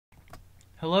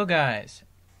Hello guys,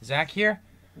 Zach here,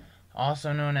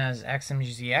 also known as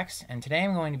XMGZX, and today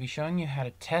I'm going to be showing you how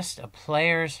to test a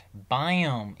player's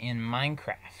biome in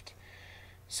Minecraft.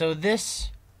 So this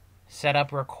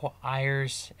setup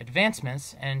requires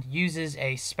advancements and uses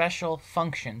a special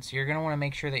function, so you're going to want to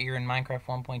make sure that you're in Minecraft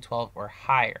 1.12 or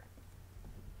higher.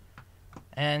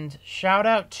 And shout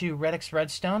out to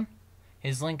ReduxRedstone.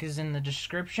 His link is in the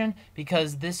description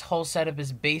because this whole setup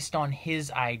is based on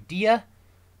his idea.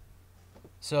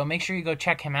 So make sure you go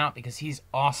check him out because he's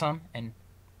awesome and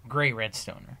great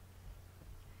redstoner.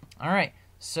 Alright,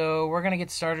 so we're going to get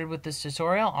started with this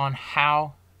tutorial on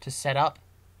how to set up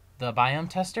the biome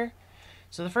tester.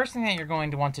 So the first thing that you're going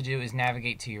to want to do is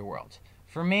navigate to your world.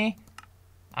 For me,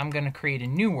 I'm going to create a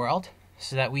new world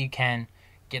so that we can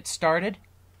get started,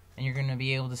 and you're going to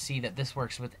be able to see that this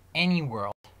works with any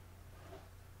world.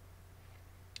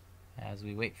 As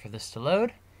we wait for this to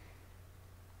load.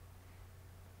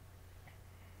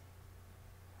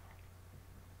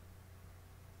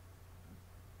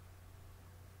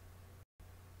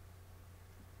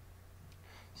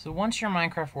 So once your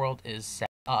Minecraft world is set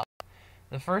up,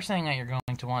 the first thing that you're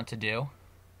going to want to do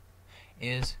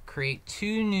is create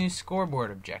two new scoreboard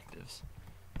objectives.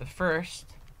 The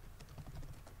first,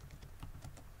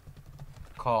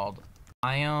 called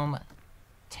Biome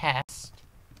Test,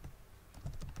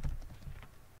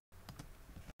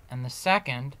 and the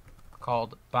second,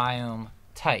 called Biome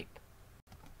Type.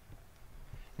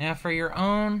 Now for your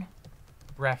own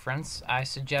reference, I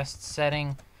suggest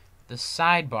setting the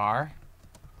sidebar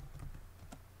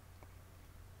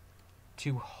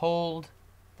to hold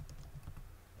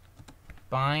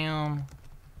biome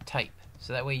type,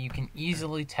 so that way you can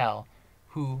easily tell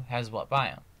who has what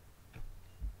biome.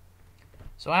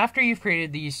 So after you've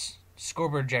created these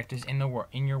scoreboard objectives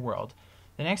in your world,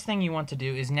 the next thing you want to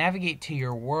do is navigate to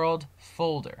your world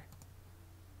folder.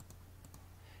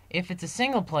 If it's a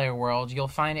single player world, you'll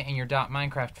find it in your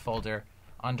 .minecraft folder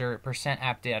under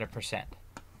 %appdata%.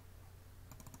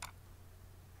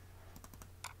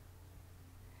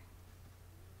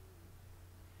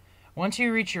 Once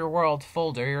you reach your world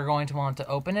folder, you're going to want to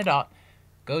open it up,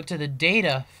 go to the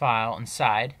data file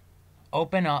inside,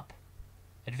 open up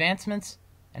advancements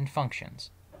and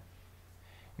functions.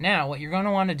 Now what you're going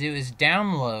to want to do is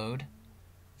download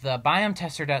the Biome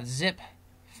Tester.zip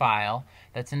file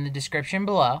that's in the description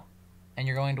below, and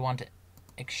you're going to want to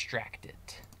extract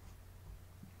it.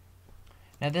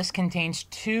 Now this contains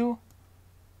two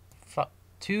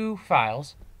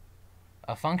files,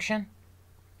 a function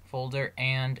folder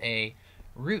and a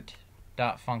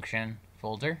root.function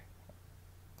folder,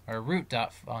 or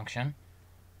root.function,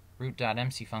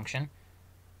 root.mc function.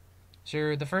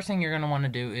 So the first thing you're going to want to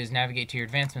do is navigate to your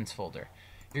advancements folder.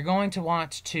 You're going to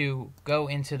want to go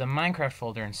into the Minecraft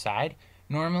folder inside.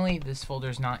 Normally this folder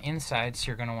is not inside, so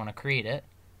you're going to want to create it.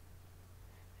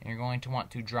 And you're going to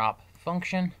want to drop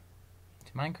function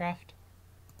to Minecraft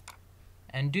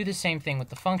and do the same thing with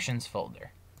the functions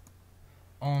folder,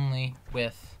 only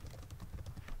with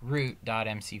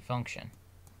root.mc function.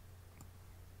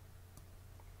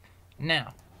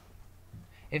 Now,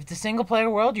 if it's a single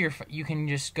player world, you can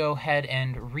just go ahead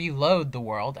and reload the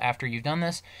world after you've done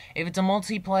this. If it's a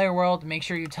multiplayer world, make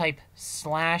sure you type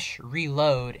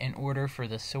 /reload in order for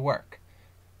this to work.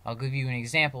 I'll give you an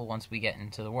example once we get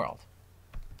into the world.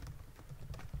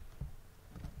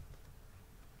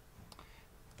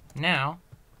 Now,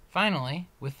 finally,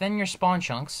 within your spawn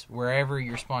chunks, wherever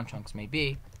your spawn chunks may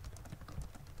be,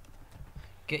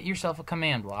 get yourself a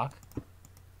command block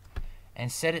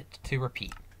and set it to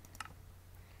repeat.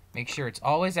 Make sure it's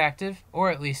always active,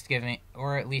 or at least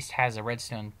has a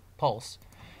redstone pulse,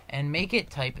 and make it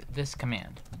type this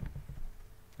command,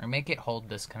 or make it hold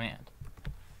this command.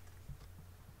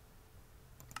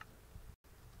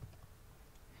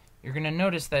 You're going to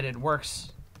notice that it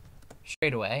works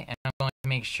straight away, and I'm going to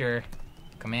make sure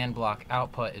command block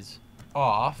output is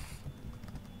off.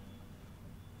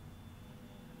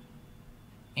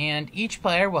 And each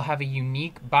player will have a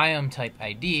unique biome type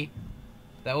ID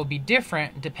that will be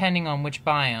different depending on which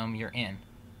biome you're in.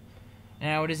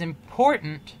 Now it is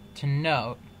important to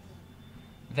note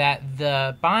that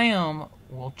the biome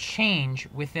will change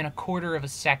within a quarter of a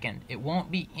second. It won't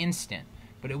be instant,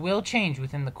 but it will change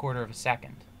within the quarter of a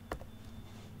second.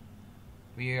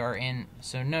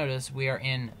 So notice we are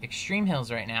in Extreme Hills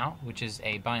right now, which is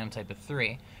a biome type of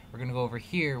 3. We're going to go over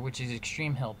here, which is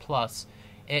Extreme Hill Plus.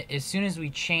 As soon as we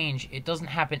change, it doesn't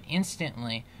happen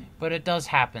instantly, but it does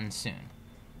happen soon.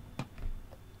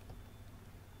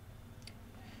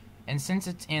 And since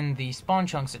it's in the spawn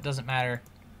chunks, it doesn't matter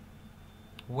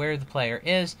where the player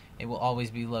is, it will always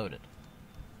be loaded.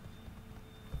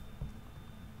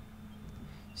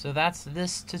 So that's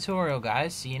this tutorial,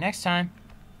 guys. See you next time.